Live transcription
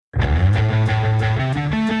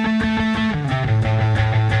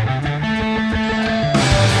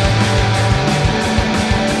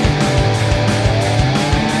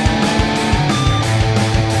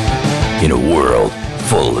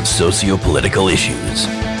of socio-political issues,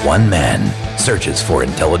 one man searches for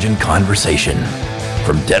intelligent conversation.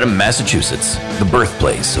 From Dedham, Massachusetts, the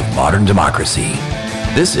birthplace of modern democracy,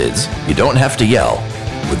 this is You Don't Have to Yell,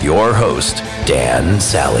 with your host, Dan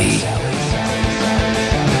Sally.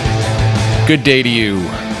 Good day to you,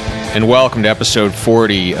 and welcome to episode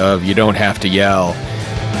 40 of You Don't Have to Yell.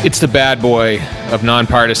 It's the bad boy of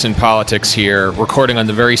nonpartisan politics here, recording on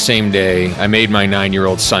the very same day I made my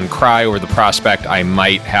 9-year-old son cry over the prospect I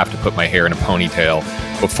might have to put my hair in a ponytail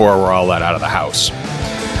before we're all let out of the house.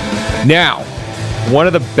 Now, one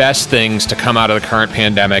of the best things to come out of the current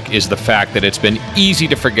pandemic is the fact that it's been easy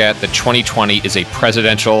to forget that 2020 is a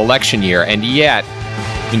presidential election year, and yet,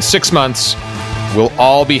 in 6 months, we'll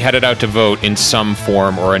all be headed out to vote in some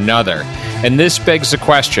form or another. And this begs the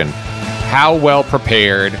question, how well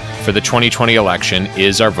prepared for the 2020 election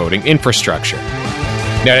is our voting infrastructure?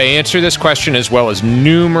 Now, to answer this question, as well as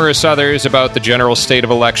numerous others about the general state of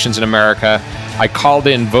elections in America, I called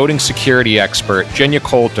in voting security expert Jenya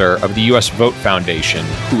Coulter of the U.S. Vote Foundation,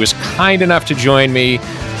 who was kind enough to join me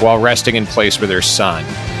while resting in place with her son.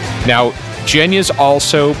 Now, Jenya's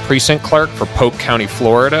also precinct clerk for Polk County,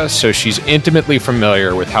 Florida, so she's intimately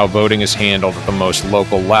familiar with how voting is handled at the most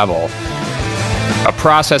local level. A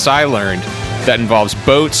process I learned that involves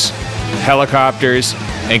boats, helicopters,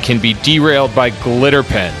 and can be derailed by glitter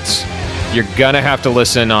pens. You're gonna have to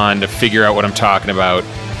listen on to figure out what I'm talking about.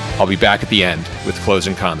 I'll be back at the end with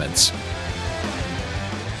closing comments.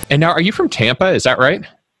 And now, are you from Tampa? Is that right?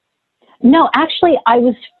 No, actually, I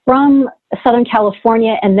was from Southern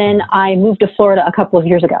California, and then I moved to Florida a couple of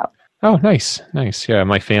years ago. Oh, nice. Yeah,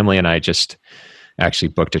 my family and I just actually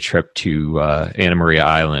booked a trip to Anna Maria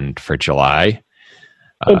Island for July.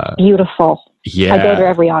 It's beautiful. Yeah. I go there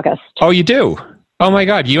every August. Oh, you do? Oh my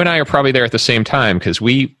God. You and I are probably there at the same time, because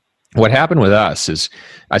what happened with us is,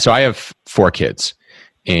 so I have 4 kids,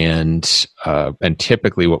 and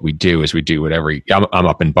typically what we do is I'm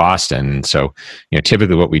up in Boston. So,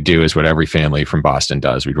 typically what we do is what every family from Boston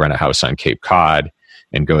does. We'd rent a house on Cape Cod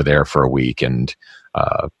and go there for a week and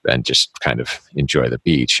just kind of enjoy the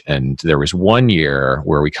beach. And there was one year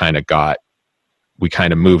where we kind of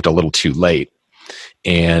moved a little too late.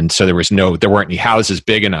 And so there weren't any houses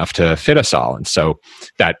big enough to fit us all. And so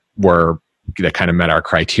that kind of met our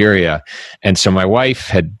criteria. And so my wife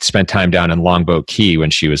had spent time down in Longboat Key when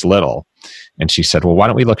she was little. And she said, well, why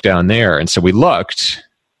don't we look down there? And so we looked.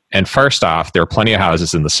 And first off, there are plenty of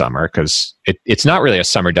houses in the summer, because it's not really a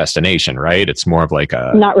summer destination, right? It's more of like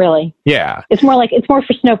a... Not really. Yeah. It's more for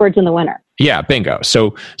snowbirds in the winter. Yeah, bingo.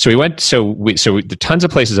 So we went, so tons of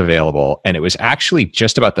places available, and it was actually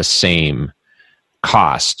just about the same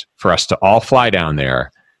cost for us to all fly down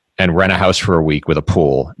there and rent a house for a week with a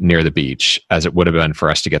pool near the beach as it would have been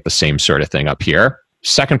for us to get the same sort of thing up here.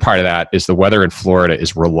 Second part of that is the weather in Florida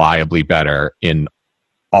is reliably better in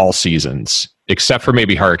all seasons, except for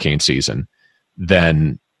maybe hurricane season,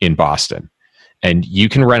 than in Boston. And you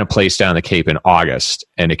can rent a place down the Cape in August,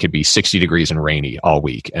 and it could be 60 degrees and rainy all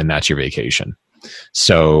week, and that's your vacation.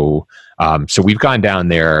 So we've gone down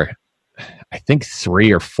there, I think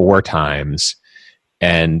 3 or 4 times.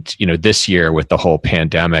 And, this year with the whole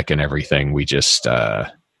pandemic and everything, we just,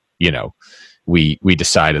 we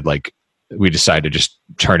decided to just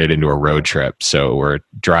turn it into a road trip. So we're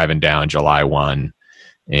driving down July 1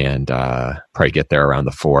 and probably get there around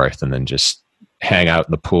the 4th, and then just hang out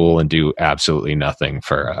in the pool and do absolutely nothing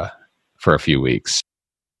for a few weeks.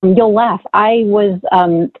 You'll laugh.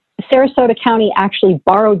 Sarasota County actually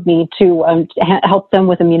borrowed me to help them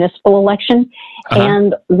with a municipal election. Uh-huh.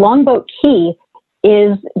 And Longboat Key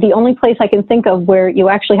is the only place I can think of where you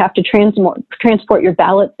actually have to transport your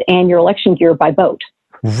ballots and your election gear by boat.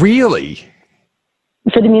 Really?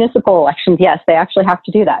 For the municipal elections, yes, they actually have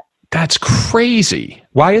to do that. That's crazy.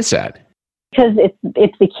 Why is that? Because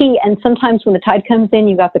it's the key, and sometimes when the tide comes in,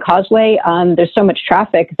 you got the causeway, there's so much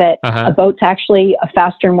traffic that a boat's actually a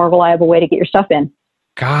faster and more reliable way to get your stuff in.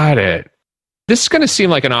 Got it. This is going to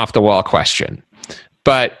seem like an off-the-wall question,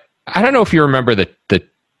 but I don't know if you remember the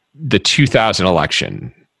 2000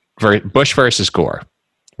 election, Bush versus Gore,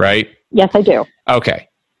 right? Yes, I do. Okay.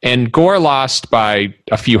 And Gore lost by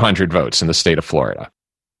a few hundred votes in the state of Florida.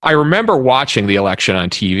 I remember watching the election on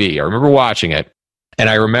TV. I remember watching it, and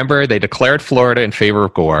I remember they declared Florida in favor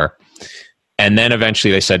of Gore, and then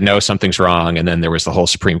eventually they said, no, something's wrong, and then there was the whole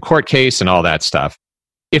Supreme Court case and all that stuff.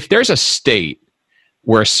 If there's a state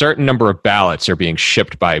where a certain number of ballots are being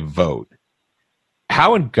shipped by vote,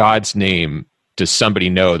 how in God's name does somebody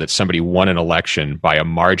know that somebody won an election by a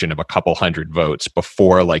margin of a couple hundred votes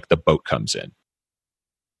before the boat comes in?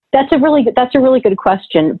 That's a really good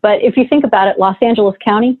question. But if you think about it, Los Angeles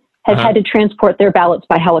County, has had to transport their ballots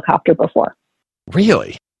by helicopter before.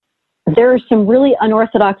 Really? There are some really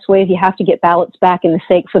unorthodox ways you have to get ballots back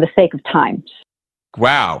for the sake of time.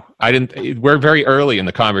 Wow. We're very early in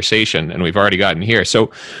the conversation and we've already gotten here.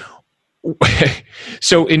 So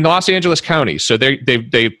in Los Angeles County, so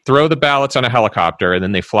they throw the ballots on a helicopter and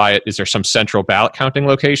then they fly it. Is there some central ballot counting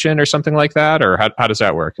location or something like that? Or how does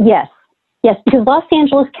that work? Yes, because Los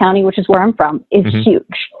Angeles County, which is where I'm from, is huge.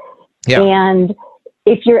 Yeah. And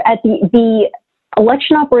if you're at the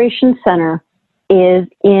Election Operations Center is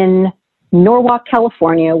in Norwalk,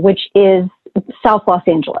 California, which is South Los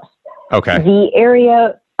Angeles. Okay. The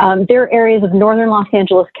area, there are areas of northern Los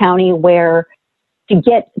Angeles County where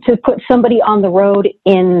to put somebody on the road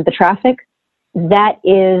in the traffic,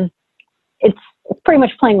 it's pretty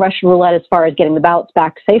much playing Russian roulette as far as getting the ballots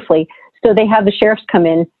back safely. So they have the sheriffs come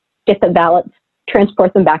in, get the ballots,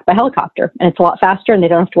 transport them back by helicopter, and it's a lot faster and they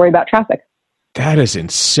don't have to worry about traffic. That is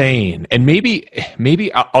insane. And maybe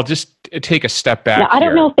I'll just take a step back. Now, I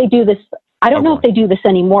don't know if they do this. I don't know if they do this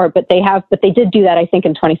anymore, but they did do that, I think,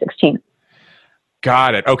 in 2016.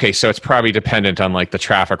 Got it. Okay. So it's probably dependent on like the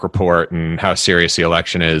traffic report and how serious the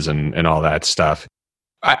election is and all that stuff.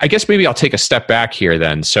 I guess maybe I'll take a step back here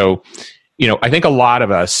then. So, I think a lot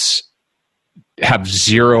of us have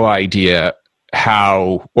zero idea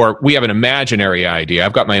or we have an imaginary idea.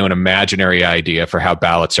 I've got my own imaginary idea for how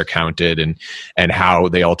ballots are counted and how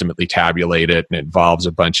they ultimately tabulate it. And it involves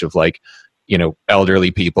a bunch of elderly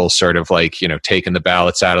people sort of taking the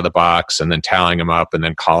ballots out of the box and then tallying them up and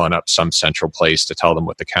then calling up some central place to tell them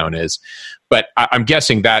what the count is. But I'm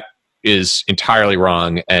guessing that is entirely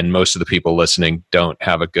wrong. And most of the people listening don't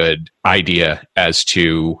have a good idea as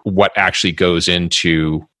to what actually goes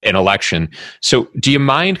into an election. So do you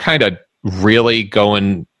mind kind of really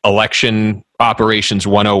going election operations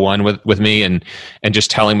 101 with me and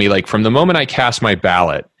just telling me from the moment I cast my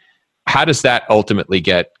ballot, how does that ultimately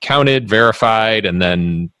get counted, verified, and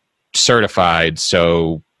then certified?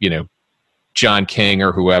 So, John King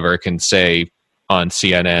or whoever can say on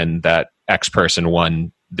CNN that X person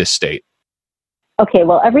won this state. Okay,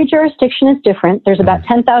 well, every jurisdiction is different. There's about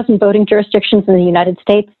 10,000 voting jurisdictions in the United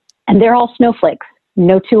States, and they're all snowflakes.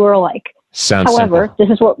 No two are alike. However,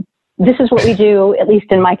 simple. This is what we do, at least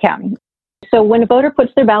in my county. So when a voter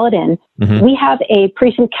puts their ballot in, we have a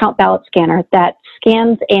precinct count ballot scanner that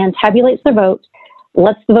scans and tabulates their vote,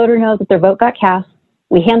 lets the voter know that their vote got cast.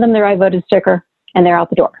 We hand them their I voted sticker, and they're out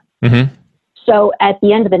the door. Mm-hmm. So at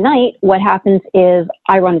the end of the night, what happens is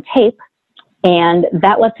I run a tape, and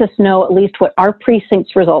that lets us know at least what our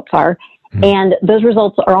precinct's results are. Mm-hmm. And those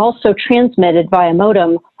results are also transmitted via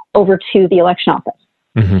modem over to the election office.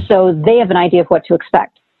 Mm-hmm. So they have an idea of what to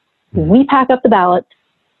expect. We pack up the ballots,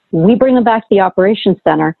 we bring them back to the operations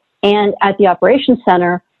center, and at the operations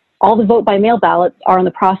center, all the vote by mail ballots are in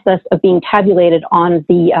the process of being tabulated on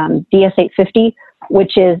the DS850,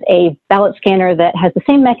 which is a ballot scanner that has the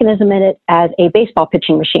same mechanism in it as a baseball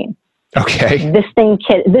pitching machine. Okay. This thing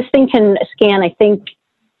can scan, I think,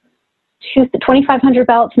 2,500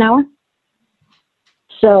 ballots an hour.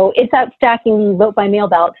 So it's out stacking the vote by mail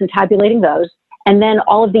ballots and tabulating those. And then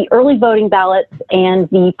all of the early voting ballots and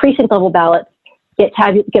the precinct level ballots get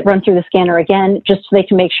run through the scanner again, just so they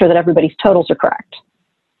can make sure that everybody's totals are correct.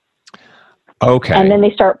 Okay. And then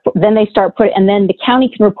and then the county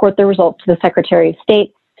can report their results to the Secretary of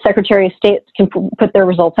State. Secretary of State can put their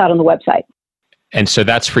results out on the website. And so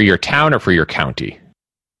that's for your town or for your county?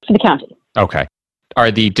 For the county. Okay. Are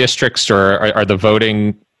the districts or are the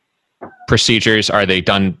voting procedures, are they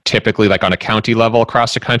done typically on a county level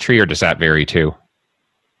across the country, or does that vary too?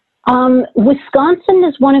 Wisconsin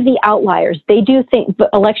is one of the outliers. They do think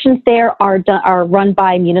elections there are run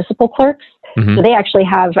by municipal clerks. Mm-hmm. So they actually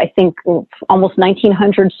have, I think, almost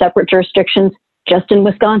 1,900 separate jurisdictions just in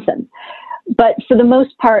Wisconsin. But for the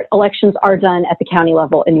most part, elections are done at the county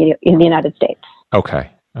level in the United States. Okay.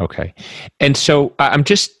 And so I'm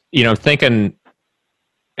just, thinking,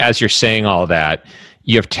 as you're saying all that,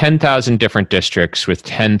 you have 10,000 different districts with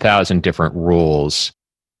 10,000 different rules.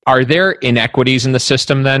 Are there inequities in the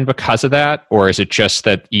system then because of that? Or is it just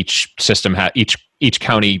that each system, each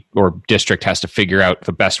county or district has to figure out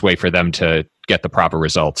the best way for them to get the proper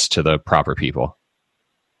results to the proper people?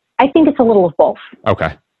 I think it's a little of both.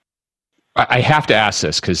 Okay. I have to ask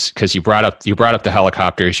this because you brought up the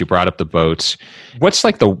helicopters, you brought up the boats. What's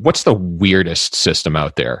the weirdest system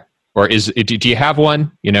out there? Or do you have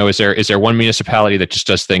one? Is there one municipality that just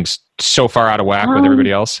does things so far out of whack with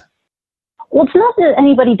everybody else? Well, it's not that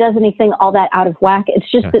anybody does anything all that out of whack. It's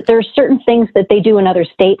just that there are certain things that they do in other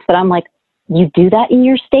states that I'm like, you do that in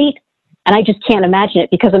your state? And I just can't imagine it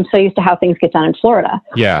because I'm so used to how things get done in Florida.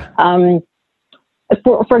 Yeah.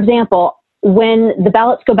 for example, when the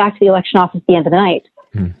ballots go back to the election office at the end of the night,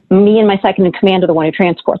 me and my second in command are the one who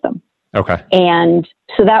transport them. Okay. And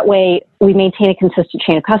so that way we maintain a consistent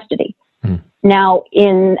chain of custody. Now,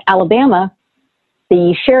 in Alabama,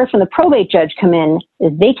 the sheriff and the probate judge come in,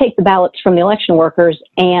 they take the ballots from the election workers,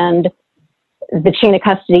 and the chain of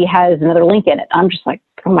custody has another link in it. I'm just like,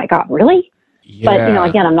 oh my God, really? Yeah. But,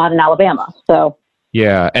 again, I'm not in Alabama, so.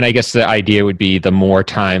 Yeah, and I guess the idea would be the more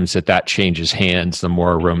times that changes hands, the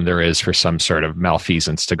more room there is for some sort of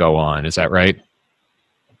malfeasance to go on. Is that right?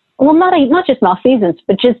 Well, not just malfeasance,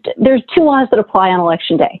 but just there's two laws that apply on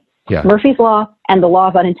election day. Yeah. Murphy's Law and the law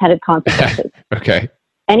of unintended consequences. Okay.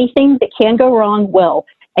 Anything that can go wrong will.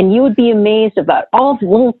 And you would be amazed about all the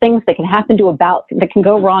little things that can happen to a ballot, that can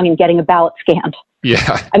go wrong in getting a ballot scanned.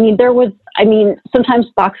 Yeah. Sometimes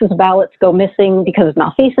boxes of ballots go missing because of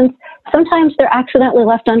malfeasance. Sometimes they're accidentally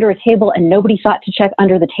left under a table and nobody thought to check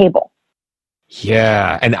under the table.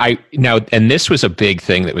 Yeah. And this was a big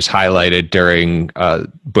thing that was highlighted during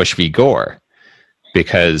Bush v. Gore,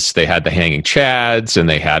 because they had the hanging chads and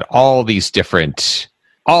they had all these different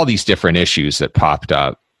issues that popped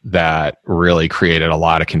up that really created a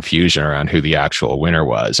lot of confusion around who the actual winner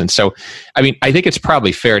was. And so, I think it's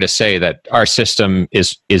probably fair to say that our system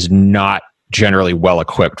is not generally well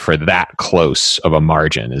equipped for that close of a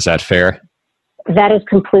margin. Is that fair? That is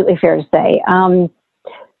completely fair to say.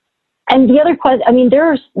 And the other question,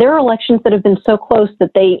 there are elections that have been so close that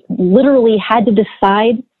they literally had to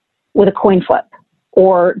decide with a coin flip,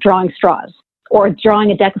 or drawing straws, or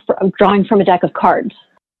drawing from a deck of cards.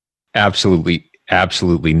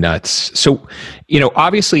 Absolutely nuts. So,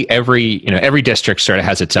 obviously every district sort of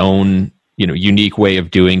has its own, unique way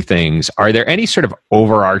of doing things. Are there any sort of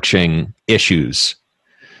overarching issues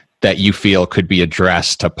that you feel could be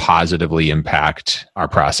addressed to positively impact our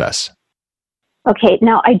process? Okay.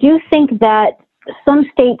 Now, I do think that some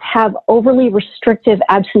states have overly restrictive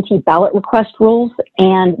absentee ballot request rules,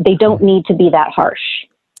 and they don't need to be that harsh.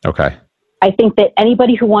 Okay. I think that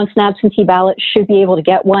anybody who wants an absentee ballot should be able to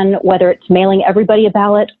get one, whether it's mailing everybody a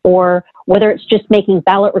ballot or whether it's just making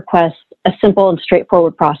ballot requests a simple and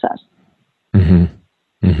straightforward process.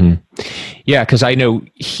 Yeah, because I know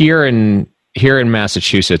here in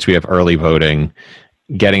Massachusetts, we have early voting.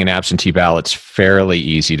 Getting an absentee ballot's fairly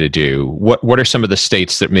easy to do. What are some of the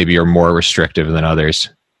states that maybe are more restrictive than others?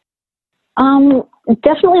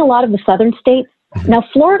 Definitely a lot of the southern states. Now,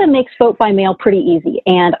 Florida makes vote by mail pretty easy,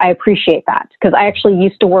 and I appreciate that, because I actually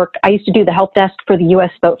used to do the help desk for the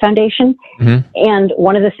U.S. Vote Foundation, and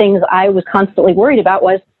one of the things I was constantly worried about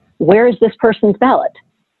was, where is this person's ballot?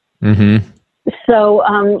 So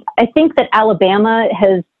I think that Alabama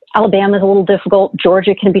is a little difficult.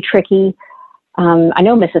 Georgia can be tricky. I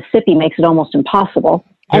know Mississippi makes it almost impossible.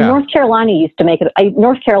 And North Carolina used to make it.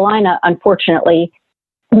 North Carolina, unfortunately,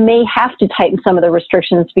 may have to tighten some of the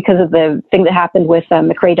restrictions because of the thing that happened with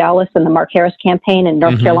McRae Dowless and the Mark Harris campaign in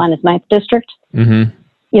North Carolina's 9th District.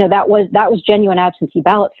 That was genuine absentee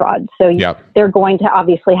ballot fraud. So they're going to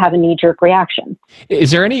obviously have a knee-jerk reaction.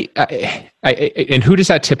 Is there any, and who does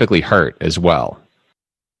that typically hurt as well?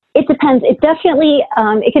 It depends. It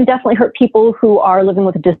can definitely hurt people who are living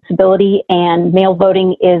with a disability, and mail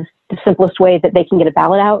voting is the simplest way that they can get a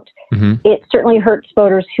ballot out. It certainly hurts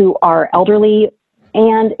voters who are elderly,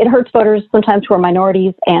 and it hurts voters sometimes who are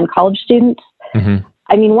minorities and college students.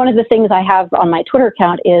 One of the things I have on my Twitter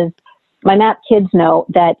account is my MAP kids know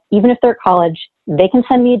that even if they're at college, they can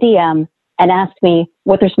send me a DM and ask me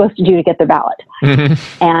what they're supposed to do to get their ballot.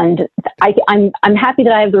 And I'm happy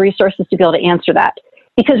that I have the resources to be able to answer that.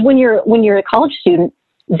 Because when you're a college student,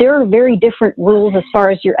 there are very different rules as far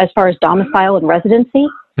as domicile and residency.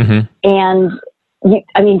 And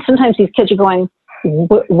sometimes these kids are going,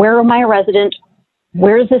 where am I a resident?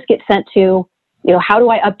 Where does this get sent to? How do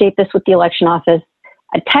I update this with the election office?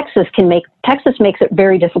 Texas makes it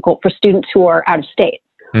very difficult for students who are out of state.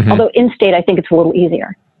 Although in state, I think it's a little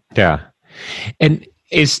easier. Yeah. And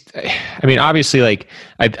obviously,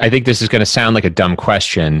 I think this is going to sound like a dumb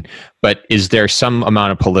question, but is there some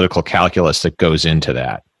amount of political calculus that goes into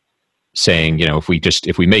that? Saying,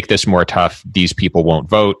 if we make this more tough, these people won't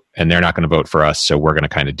vote and they're not going to vote for us. So we're going to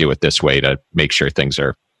kind of do it this way to make sure things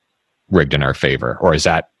are rigged in our favor. Or is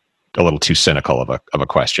that a little too cynical of a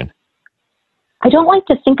question? I don't like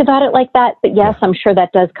to think about it like that, but yes, I'm sure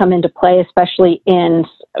that does come into play, especially in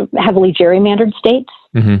heavily gerrymandered states.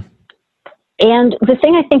 And the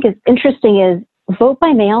thing I think is interesting is vote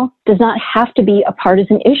by mail does not have to be a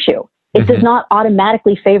partisan issue. It does not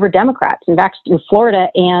automatically favor Democrats. In fact, in Florida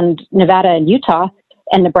and Nevada and Utah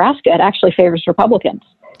and Nebraska, it actually favors Republicans.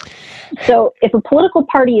 So if a political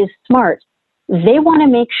party is smart, they want to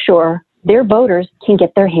make sure their voters can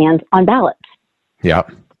get their hands on ballots. Yeah.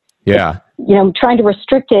 Yeah. Trying to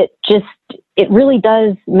restrict it it really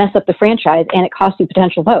does mess up the franchise, and it costs you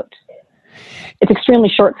potential votes. It's extremely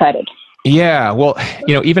short-sighted. Yeah, well,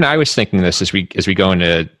 even I was thinking this as we go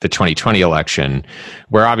into the 2020 election,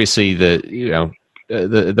 where obviously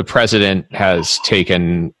the president has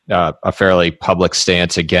taken a fairly public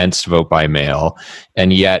stance against vote by mail,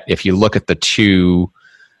 and yet if you look at the two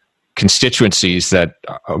constituencies that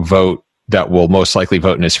will most likely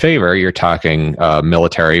vote in his favor, you're talking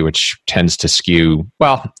military, which tends to skew,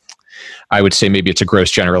 well, I would say maybe it's a gross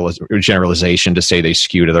generalization to say they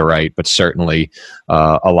skew to the right, but certainly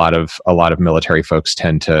a lot of military folks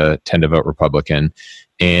tend to vote Republican,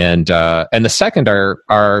 and the second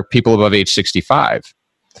are people above age 65.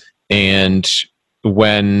 And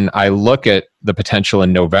when I look at the potential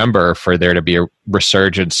in November for there to be a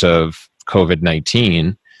resurgence of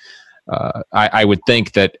COVID-19, I would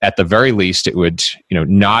think that at the very least it would,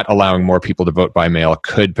 not allowing more people to vote by mail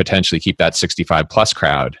could potentially keep that 65 plus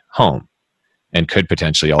crowd home, and could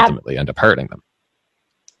potentially ultimately end up hurting them.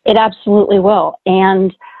 It absolutely will.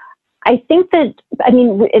 And I think that,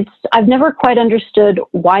 I've never quite understood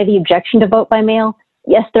why the objection to vote by mail.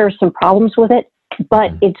 Yes, there are some problems with it,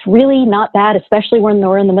 but it's really not bad, especially when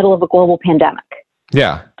we're in the middle of a global pandemic.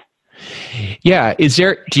 Yeah. Yeah.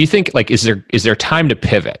 Do you think, is there time to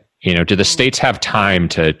pivot? Do the states have time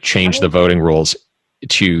to change the voting rules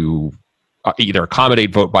to either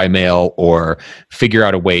accommodate vote by mail or figure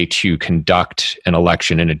out a way to conduct an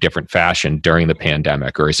election in a different fashion during the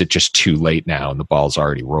pandemic? Or is it just too late now and the ball's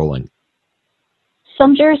already rolling?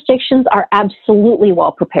 Some jurisdictions are absolutely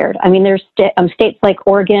well prepared. There's states like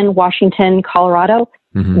Oregon, Washington, Colorado.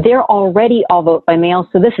 Mm-hmm. They're already all vote by mail,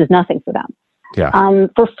 so this is nothing for them. Yeah.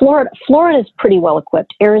 For Florida is pretty well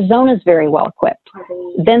equipped. Arizona is very well equipped.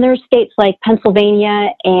 Then there's states like Pennsylvania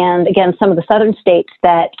and, again, some of the southern states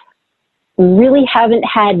that really haven't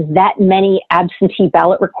had that many absentee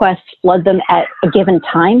ballot requests flood them at a given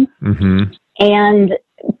time. Mm-hmm. And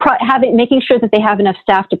making sure that they have enough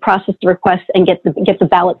staff to process the requests and get the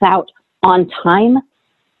ballots out on time,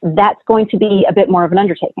 that's going to be a bit more of an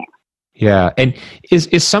undertaking. Yeah, and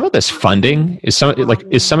is some of this funding? Is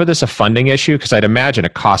some of this a funding issue? Because I'd imagine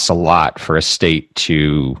it costs a lot for a state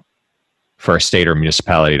or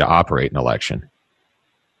municipality to operate an election.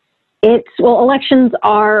 Elections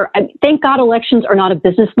are, thank God elections are not a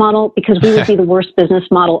business model, because we would be the worst business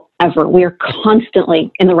model ever. We are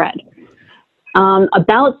constantly in the red. A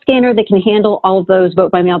ballot scanner that can handle all of those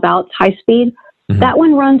vote by mail ballots high speed, mm-hmm.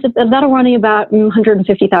 That'll run you about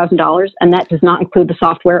 $150,000, and that does not include the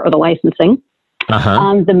software or the licensing.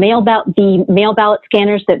 Uh-huh. The mail ballot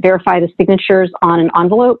scanners that verify the signatures on an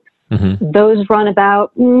envelope, mm-hmm. those run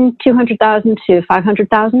about $200,000 to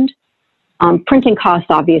 $500,000. Printing costs,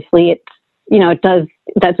 obviously,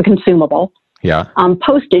 that's a consumable. Yeah.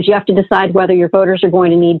 Postage, you have to decide whether your voters are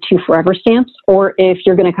going to need 2 forever stamps or if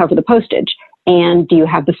you're going to cover the postage, and do you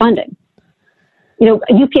have the funding?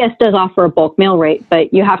 UPS does offer a bulk mail rate,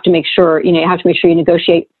 but you have to make sure you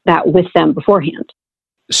negotiate that with them beforehand.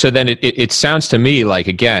 So then it sounds to me like,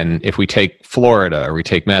 again, if we take Florida or we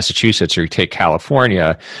take Massachusetts or we take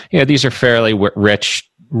California, these are fairly rich,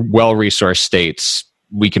 well-resourced states.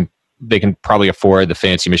 They can probably afford the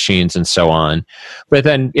fancy machines and so on. But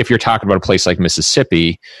then if you're talking about a place like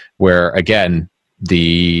Mississippi, where again,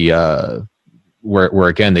 where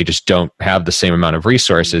again, they just don't have the same amount of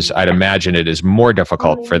resources, I'd imagine it is more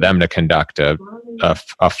difficult for them to conduct a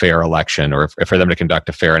fair election, or for them to conduct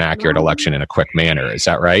a fair and accurate election in a quick manner. Is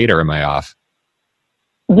that right? Or am I off?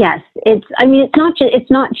 Yes, it's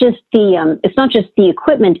not just the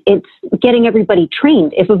equipment. It's getting everybody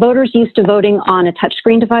trained. If a voter's used to voting on a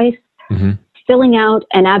touchscreen device, mm-hmm. filling out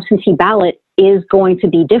an absentee ballot is going to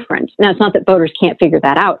be different. Now, it's not that voters can't figure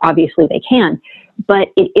that out. Obviously, they can, but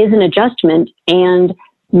it is an adjustment, and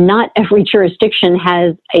not every jurisdiction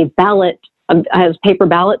has has paper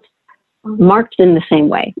ballots marked in the same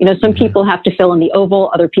way. Some mm-hmm. people have to fill in the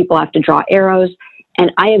oval, other people have to draw arrows.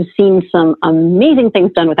 And I have seen some amazing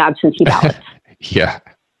things done with absentee ballots. Yeah.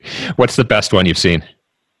 What's the best one you've seen?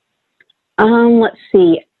 Let's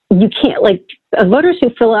see. You can't, voters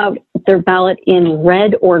who fill out their ballot in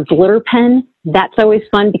red or glitter pen, that's always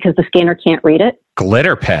fun because the scanner can't read it.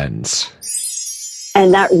 Glitter pens.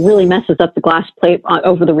 And that really messes up the glass plate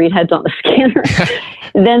over the read heads on the scanner.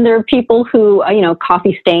 Then there are people who,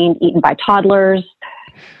 coffee stained, eaten by toddlers.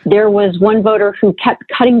 There was one voter who kept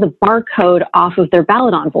cutting the barcode off of their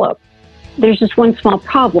ballot envelope. There's just one small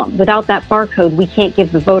problem. Without that barcode, we can't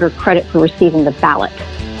give the voter credit for receiving the ballot.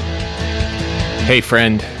 Hey,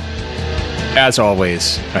 friend. As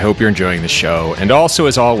always, I hope you're enjoying the show. And also,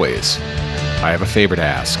 as always, I have a favor to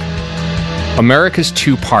ask. America's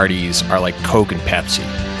two parties are like Coke and Pepsi.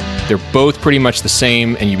 They're both pretty much the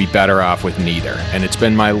same, and you'd be better off with neither. And it's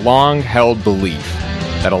been my long-held belief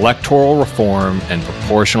that electoral reform and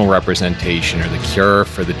proportional representation are the cure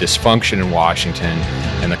for the dysfunction in Washington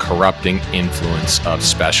and the corrupting influence of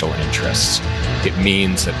special interests. It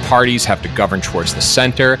means that parties have to govern towards the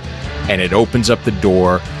center, and it opens up the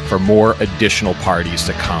door for more additional parties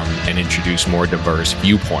to come and introduce more diverse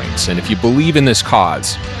viewpoints. And if you believe in this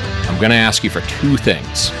cause, I'm going to ask you for two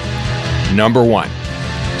things. Number one,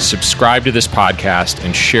 subscribe to this podcast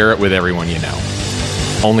and share it with everyone you know.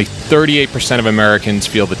 Only 38% of Americans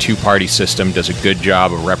feel the two-party system does a good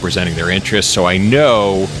job of representing their interests, so I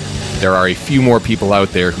know there are a few more people out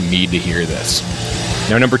there who need to hear this.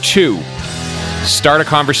 Now, number two, start a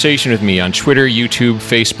conversation with me on Twitter, YouTube,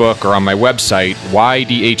 Facebook, or on my website,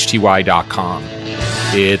 ydhty.com.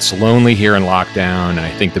 It's lonely here in lockdown, and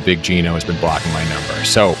I think the big Gino has been blocking my number.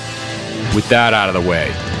 So, with that out of the way,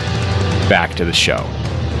 back to the show.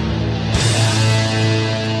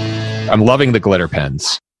 I'm loving the glitter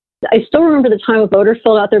pens. I still remember the time a voter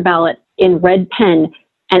filled out their ballot in red pen,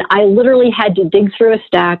 and I literally had to dig through a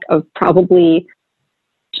stack of probably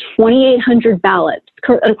 2,800 ballots.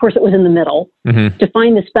 Of course, it was in the middle to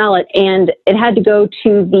find this ballot, and it had to go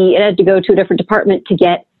to a different department to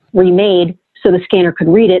get remade so the scanner could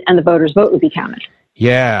read it and the voter's vote would be counted.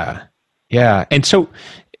 Yeah. And so,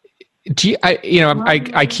 I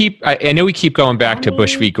know we keep going back to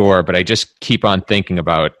Bush v. Gore, but I just keep on thinking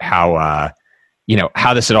about how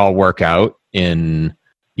this would all work out in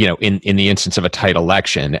the instance of a tight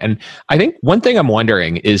election. And I think one thing I'm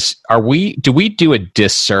wondering is, do we do a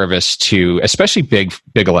disservice to, especially big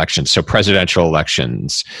elections, so presidential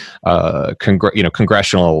elections,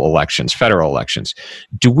 congressional elections, federal elections,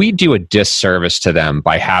 do we do a disservice to them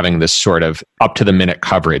by having this sort of up-to-the-minute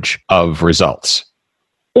coverage of results?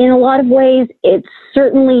 In a lot of ways, it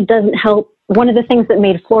certainly doesn't help. One of the things that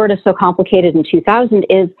made Florida so complicated in 2000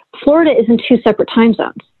 is Florida is in two separate time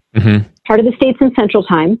zones. Mm-hmm. Part of the state's in Central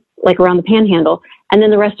Time, like around the Panhandle, and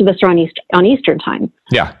then the rest of us are on Eastern Time.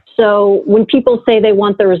 Yeah. So when people say they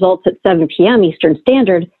want the results at 7 p.m. Eastern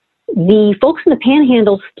Standard, the folks in the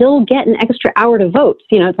Panhandle still get an extra hour to vote.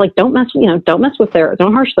 It's like don't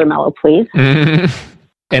harsh their mellow, please. Mm-hmm.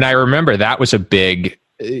 And I remember that was a big.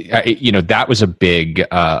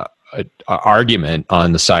 Argument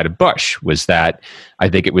on the side of Bush was that I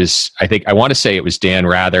want to say it was Dan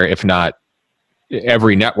Rather, if not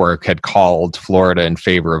every network, had called Florida in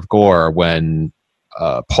favor of Gore when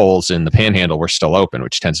polls in the Panhandle were still open,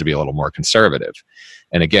 which tends to be a little more conservative.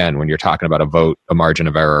 And again, when you're talking about a margin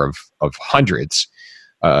of error of hundreds,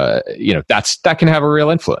 that can have a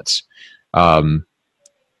real influence.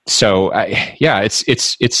 So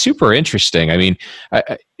it's super interesting. I mean,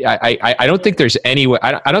 I don't think there's any way.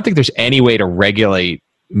 I don't think there's any way to regulate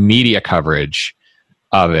media coverage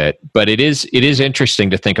of it, but it is interesting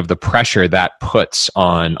to think of the pressure that puts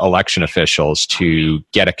on election officials to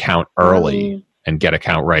get a count early and get a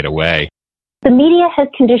count right away. The media has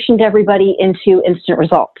conditioned everybody into instant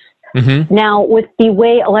results. Mm-hmm. Now, with the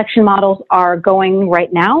way election models are going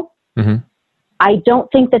right now. Mm-hmm. I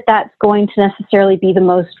don't think that that's going to necessarily be the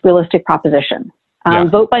most realistic proposition.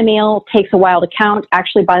 Vote by mail takes a while to count.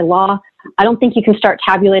 Actually, by law, I don't think you can start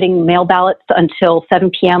tabulating mail ballots until 7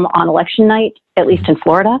 p.m. on election night, at least in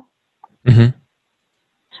Florida. Mm-hmm.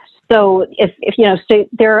 So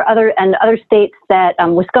there are other states that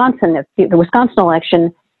Wisconsin, the Wisconsin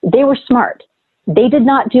election, they were smart. They did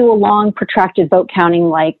not do a long, protracted vote counting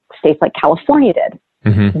like states like California did.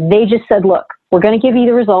 Mm-hmm. They just said, look, we're going to give you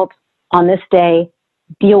the results on this day,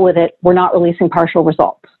 deal with it. We're not releasing partial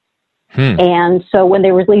results. And so when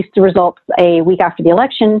they released the results a week after the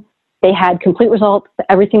election, they had complete results.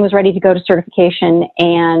 Everything was ready to go to certification.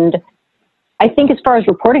 And I think as far as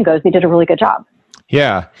reporting goes, they did a really good job.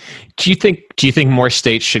 Yeah. Do you think more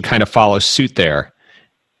states should kind of follow suit there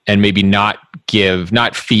and maybe not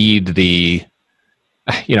feed the,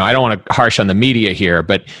 I don't want to harsh on the media here,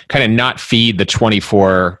 but kind of not feed the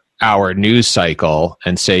 24-hour news cycle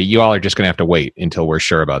and say, you all are just going to have to wait until we're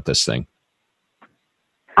sure about this thing?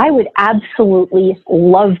 I would absolutely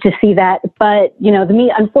love to see that. But,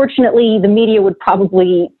 unfortunately, the media would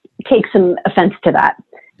probably take some offense to that.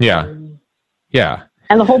 Yeah. Yeah.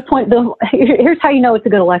 And the whole point, here's how you know it's a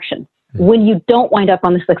good election. When you don't wind up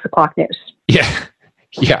on the 6 o'clock news. Yeah.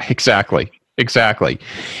 Yeah, exactly.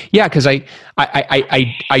 Yeah, because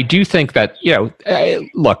I do think that,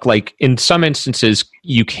 look, like in some instances,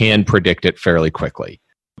 you can predict it fairly quickly.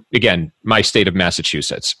 Again, my state of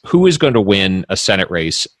Massachusetts, who is going to win a Senate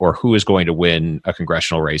race or who is going to win a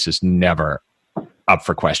congressional race is never up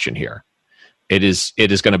for question here. It is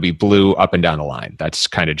going to be blue up and down the line. That's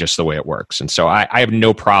kind of just the way it works. And so I have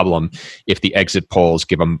no problem if the exit polls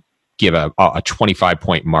give a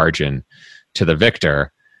 25-point margin to the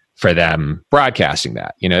victor for them broadcasting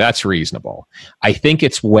that. That's reasonable. I think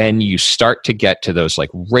it's when you start to get to those like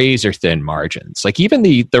razor thin margins, like even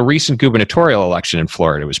the recent gubernatorial election in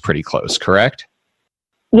Florida was pretty close, correct?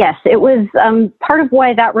 Yes, it was. Part of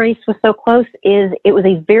why that race was so close is it was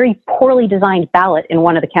a very poorly designed ballot in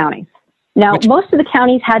one of the counties. Now, most of the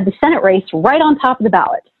counties had the Senate race right on top of the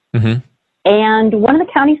ballot. Mm-hmm. And one of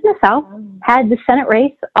the counties in the South had the Senate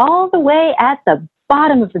race all the way at the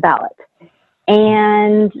bottom of the ballot.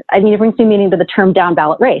 And it brings new meaning to the term down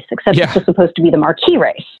ballot race, except This was supposed to be the marquee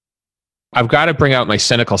race. I've got to bring out my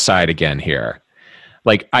cynical side again here.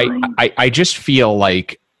 Like, I just feel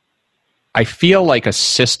like a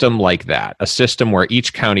system like that, a system where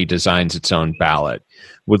each county designs its own ballot,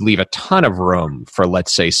 would leave a ton of room for,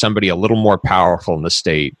 let's say, somebody a little more powerful in the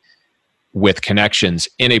state with connections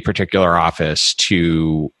in a particular office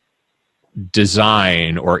to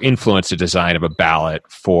design or influence the design of a ballot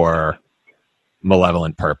for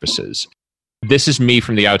malevolent purposes. This is me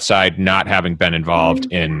from the outside, not having been involved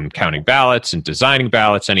in counting ballots and designing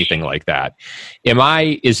ballots, anything like that.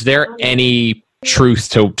 Is there any truth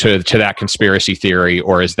to that conspiracy theory,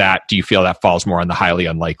 or do you feel that falls more on the highly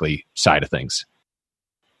unlikely side of things?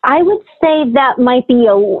 I would say that might be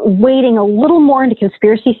weighting a little more into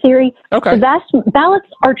conspiracy theory. Okay. Ballots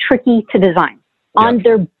are tricky to design. On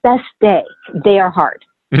their best day, they are hard.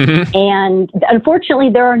 Mm-hmm. And unfortunately,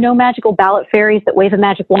 there are no magical ballot fairies that wave a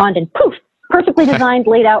magic wand and poof, perfectly designed,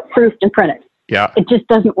 laid out, proofed, and printed. Yeah. It just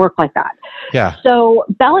doesn't work like that. Yeah. So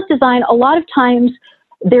ballot design, a lot of times,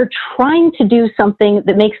 they're trying to do something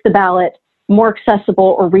that makes the ballot more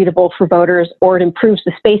accessible or readable for voters, or it improves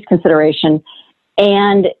the space consideration.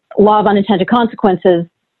 And law of unintended consequences,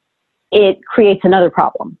 it creates another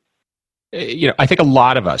problem. I think a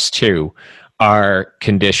lot of us, too, are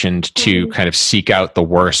conditioned to kind of seek out the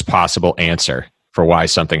worst possible answer for why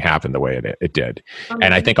something happened the way it did.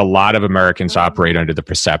 And I think a lot of Americans operate under the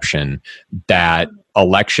perception that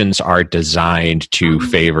elections are designed to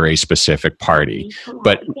favor a specific party.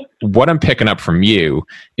 But what I'm picking up from you,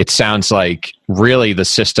 it sounds like really the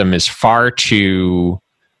system is far too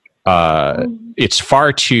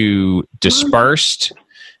dispersed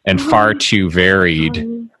and far too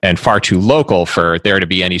varied and far too local for there to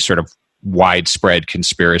be any sort of widespread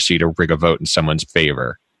conspiracy to rig a vote in someone's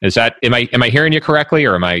favor. Am I hearing you correctly,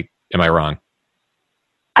 or am I wrong?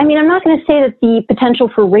 I'm not going to say that the potential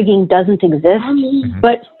for rigging doesn't exist, mm-hmm.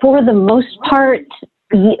 but for the most part,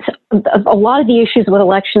 a lot of the issues with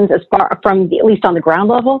elections, as far from at least on the ground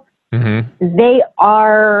level, mm-hmm.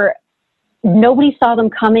 Nobody saw them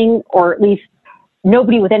coming, or at least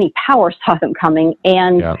nobody with any power saw them coming.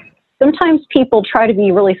 And sometimes people try to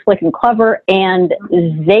be really slick and clever, and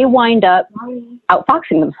they wind up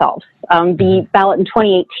outfoxing themselves. The ballot in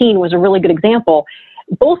 2018 was a really good example.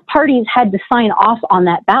 Both parties had to sign off on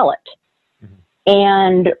that ballot.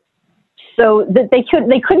 And so that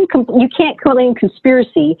you can't claim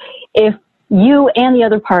conspiracy if you and the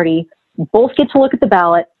other party both get to look at the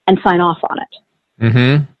ballot and sign off on it.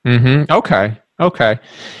 Mm-hmm. Mm-hmm. Okay.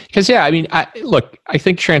 Because, I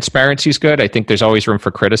think transparency is good. I think there's always room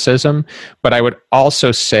for criticism. But I would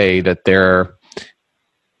also say that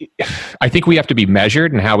I think we have to be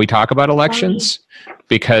measured in how we talk about elections,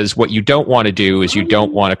 because what you don't want to do is you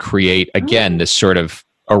don't want to create, again, this sort of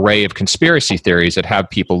array of conspiracy theories that have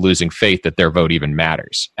people losing faith that their vote even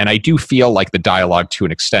matters. And I do feel like the dialogue, to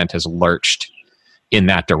an extent, has lurched in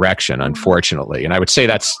that direction, unfortunately. And I would say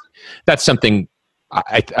that's something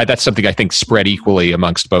I think spread equally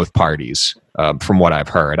amongst both parties, from what I've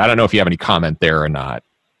heard. I don't know if you have any comment there or not.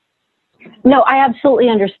 No, I absolutely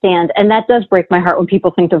understand. And that does break my heart when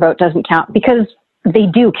people think their vote doesn't count, because they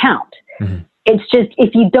do count. Mm-hmm. It's just,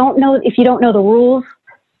 if you don't know the rules,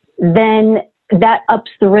 then that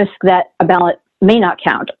ups the risk that a ballot may not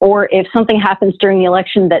count. Or if something happens during the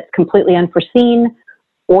election that's completely unforeseen,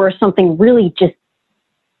 or something really just,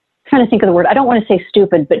 I'm trying to think of the word, I don't want to say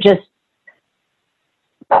stupid, but just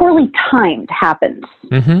poorly timed happens,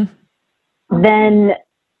 mm-hmm. then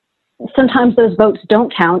sometimes those votes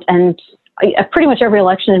don't count. And pretty much every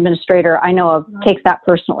election administrator I know of takes that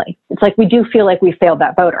personally. It's like, we do feel like we failed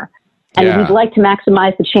that voter. And we'd like to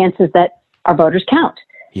maximize the chances that our voters count.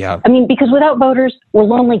 Yeah. Because without voters, we're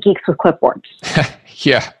lonely geeks with clipboards.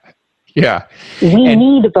 Yeah. We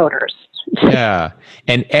need voters. Yeah.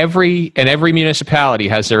 And every municipality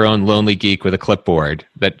has their own lonely geek with a clipboard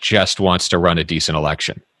that just wants to run a decent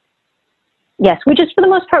election. Yes, for the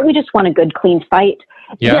most part, we just want a good, clean fight.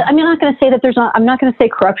 Yeah, I mean, I'm not going to say that I'm not going to say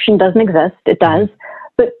corruption doesn't exist. It does.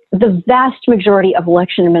 But the vast majority of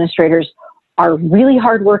election administrators are really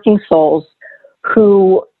hardworking souls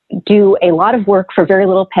who do a lot of work for very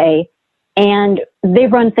little pay, and they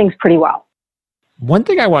run things pretty well. One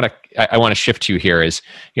thing I want to shift to here is,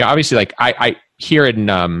 obviously, like I here in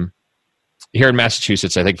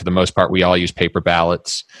Massachusetts, I think for the most part we all use paper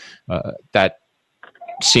ballots. That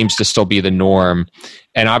seems to still be the norm,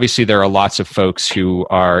 and obviously there are lots of folks who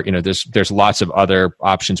are, there's lots of other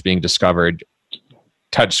options being discovered,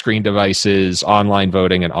 touchscreen devices, online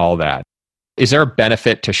voting, and all that. Is there a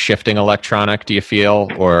benefit to shifting electronic, do you feel,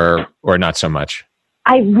 or not so much?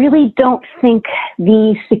 I really don't think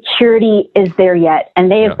the security is there yet,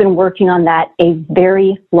 and they have been working on that a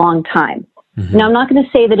very long time. Mm-hmm. Now, I'm not going to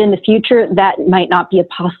say that in the future that might not be a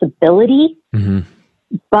possibility,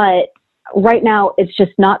 but right now it's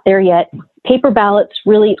just not there yet. Paper ballots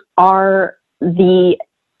really are you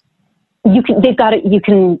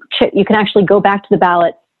can actually go back to the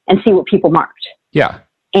ballot and see what people marked. Yeah.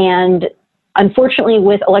 And unfortunately,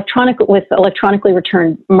 with electronically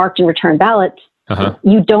marked and returned ballots,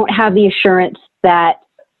 you don't have the assurance that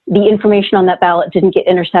the information on that ballot didn't get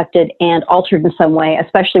intercepted and altered in some way,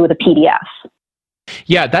 especially with a PDF.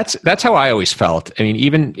 Yeah, that's how I always felt. I mean,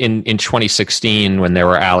 even in 2016, when there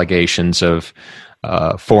were allegations of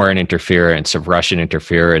foreign interference, of Russian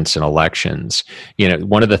interference in elections,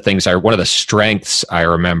 one of the strengths I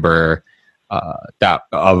remember that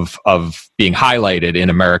of being highlighted in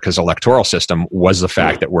America's electoral system was the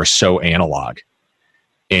fact that we're so analog,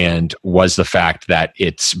 and was the fact that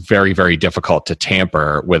it's very, very difficult to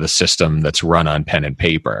tamper with a system that's run on pen and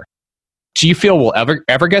paper. Do you feel we'll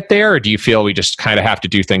ever get there, or do you feel we just kind of have to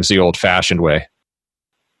do things the old-fashioned way?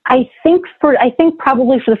 I think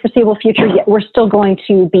probably for the foreseeable future, we're still going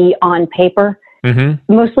to be on paper,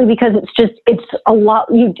 mostly because it's a lot.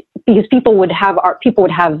 Because people would have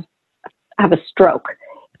a stroke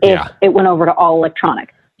if it went over to all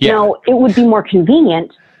electronic. Yeah. Now, it would be more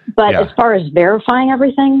convenient, but as far as verifying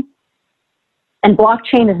everything, and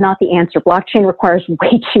blockchain is not the answer. Blockchain requires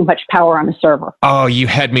way too much power on a server. Oh, you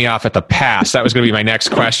head me off at the pass. That was going to be my next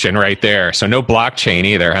question right there. So no blockchain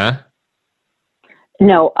either, huh?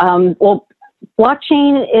 No. Well,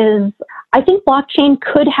 I think blockchain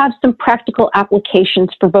could have some practical applications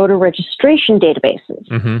for voter registration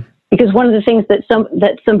databases. Because one of the things that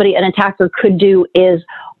an attacker could do is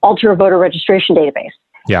alter a voter registration database.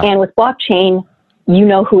 Yeah. And with blockchain, you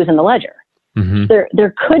know who is in the ledger.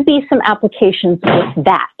 There could be some applications with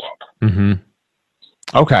that.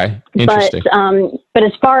 Okay, interesting. But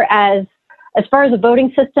as far as a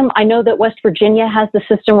voting system, I know that West Virginia has the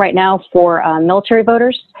system right now for military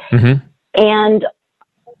voters. And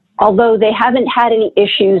although they haven't had any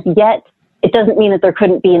issues yet, it doesn't mean that there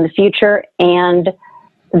couldn't be in the future. And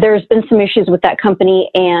there's been some issues with that company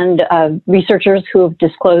and researchers who have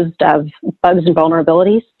disclosed of bugs and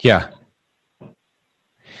vulnerabilities. Yeah.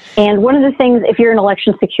 And one of the things, if you're in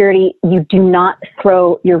election security, you do not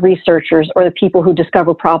throw your researchers or the people who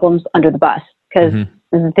discover problems under the bus, because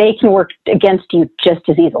they can work against you just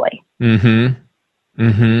as easily.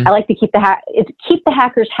 I like to keep the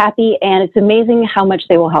hackers happy, and it's amazing how much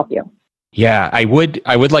they will help you. Yeah, I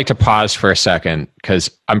would like to pause for a second,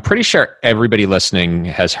 because I'm pretty sure everybody listening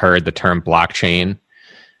has heard the term blockchain,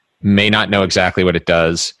 may not know exactly what it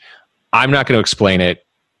does. I'm not going to explain it.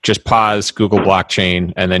 Just pause, Google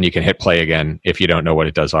blockchain, and then you can hit play again if you don't know what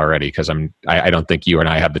it does already, because I don't think you and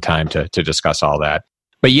I have the time to discuss all that.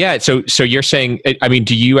 But yeah, so you're saying, I mean,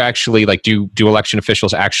 do you actually, like, do election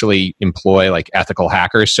officials actually employ, like, ethical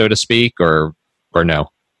hackers, so to speak, or no?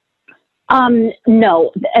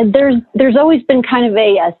 No. There's always been kind of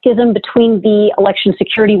a schism between the election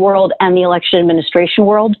security world and the election administration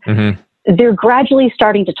world. They're gradually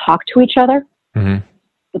starting to talk to each other.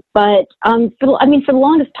 But for the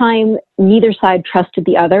longest time, neither side trusted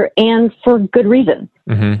the other, and for good reason.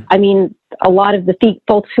 I mean, a lot of the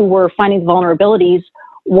folks who were finding vulnerabilities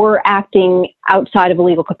were acting outside of a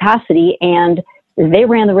legal capacity, and they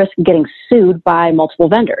ran the risk of getting sued by multiple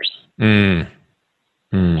vendors. And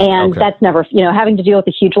that's never, having to deal with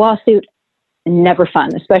a huge lawsuit, never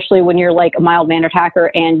fun, especially when you're like a mild-mannered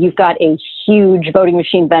hacker and you've got a huge voting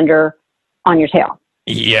machine vendor on your tail.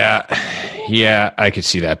 Yeah, I could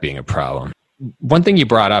see that being a problem. One thing you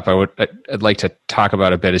brought up, I'd like to talk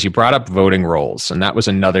about a bit, is you brought up voting rolls, and that was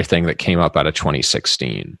another thing that came up out of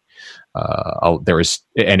 2016. There was,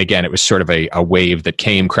 and again, it was sort of a wave that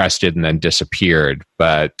came, crested, and then disappeared.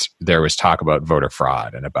 But there was talk about voter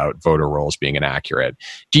fraud and about voter rolls being inaccurate.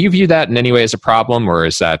 Do you view that in any way as a problem, or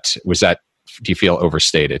was that? Do you feel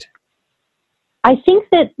overstated? I think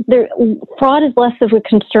that fraud is less of a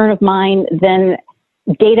concern of mine than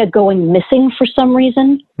data going missing for some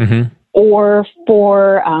reason, or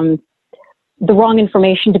for the wrong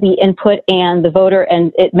information to be input and the voter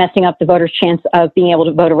and it messing up the voter's chance of being able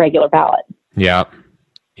to vote a regular ballot. Yeah.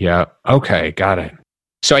 Okay, got it.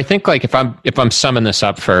 So I think like if I'm summing this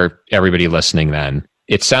up for everybody listening, then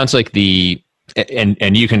it sounds like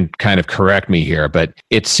and you can kind of correct me here, but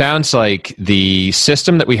it sounds like the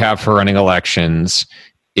system that we have for running elections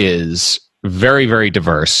is very, very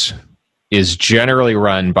diverse, is generally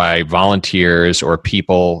run by volunteers or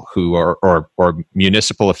people who are, or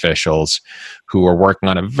municipal officials who are working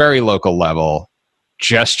on a very local level,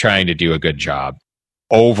 just trying to do a good job.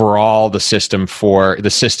 Overall, the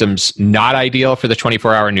system's not ideal for the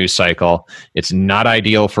 24-hour news cycle. It's not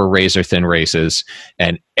ideal for razor-thin races,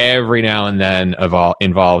 and every now and then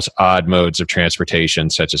involves odd modes of transportation,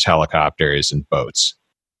 such as helicopters and boats.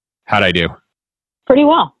 How'd I do? Pretty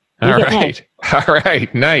well. All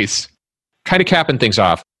right, nice. Kind of capping things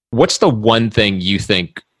off, what's the one thing you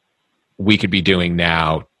think we could be doing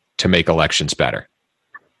now to make elections better?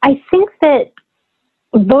 I think that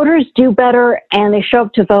voters do better and they show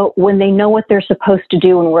up to vote when they know what they're supposed to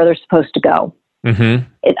do and where they're supposed to go.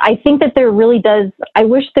 I think that there really does. I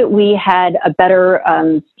wish that we had a better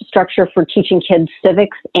structure for teaching kids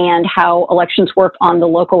civics and how elections work on the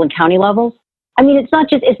local and county levels. I mean, it's not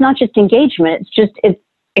just engagement. It's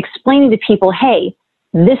explaining to people, hey,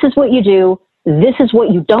 this is what you do, this is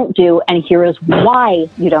what you don't do, and here is why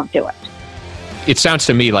you don't do it. It sounds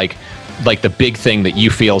to me like the big thing that you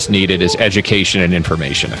feel is needed is education and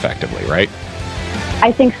information, effectively, right?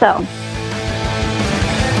 I think so.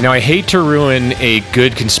 Now, I hate to ruin a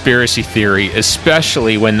good conspiracy theory,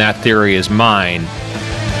 especially when that theory is mine,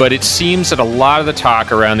 but it seems that a lot of the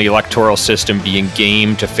talk around the electoral system being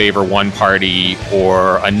gamed to favor one party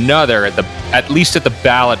or another, at least at the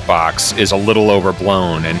ballot box, is a little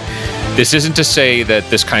overblown. And this isn't to say that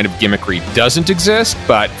this kind of gimmickry doesn't exist,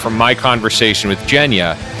 but from my conversation with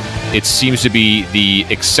Jenya, it seems to be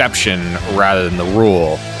the exception rather than the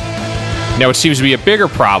rule. Now, what seems to be a bigger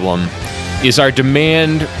problem is our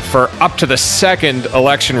demand for up to the second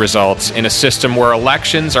election results in a system where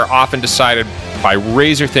elections are often decided by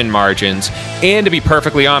razor-thin margins, and to be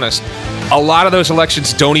perfectly honest, a lot of those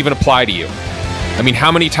elections don't even apply to you. I mean,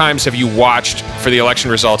 how many times have you watched for the election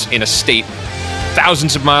results in a state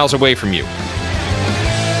thousands of miles away from you?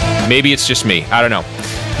 Maybe it's just me. I don't know.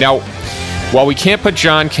 Now, while we can't put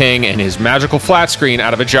John King and his magical flat screen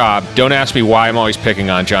out of a job, don't ask me why I'm always picking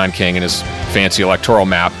on John King and his fancy electoral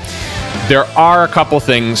map. There are a couple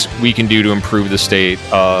things we can do to improve the state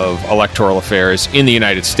of electoral affairs in the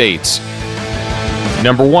United States.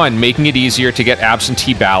 Number one, making it easier to get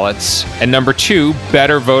absentee ballots. And number two,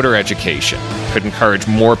 better voter education. Could encourage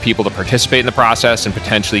more people to participate in the process and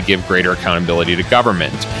potentially give greater accountability to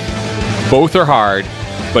government. Both are hard,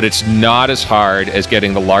 but it's not as hard as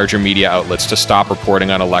getting the larger media outlets to stop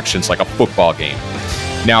reporting on elections like a football game.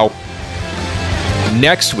 Now,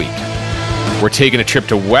 next week, we're taking a trip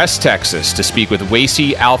to West Texas to speak with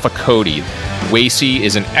Wacy Alpha Cody. Wacy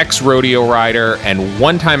is an ex-rodeo rider and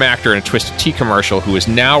one-time actor in a Twisted Tea commercial who is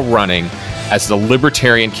now running as the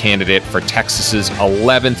Libertarian candidate for Texas's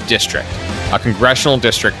 11th district, a congressional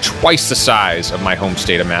district twice the size of my home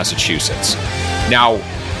state of Massachusetts. Now,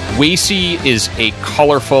 Wacy is a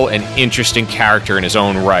colorful and interesting character in his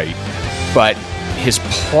own right, but his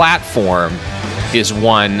platform is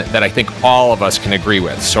one that I think all of us can agree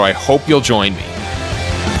with, so I hope you'll join me.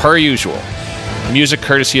 Per usual, music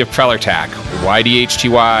courtesy of Trellertack.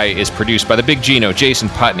 YDHTY is produced by the Big Gino, Jason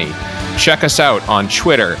Putney. Check us out on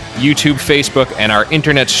Twitter, YouTube, Facebook, and our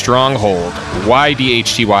internet stronghold,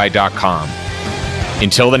 ydhty.com.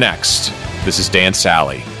 Until the next, this is Dan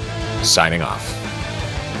Sally, signing off.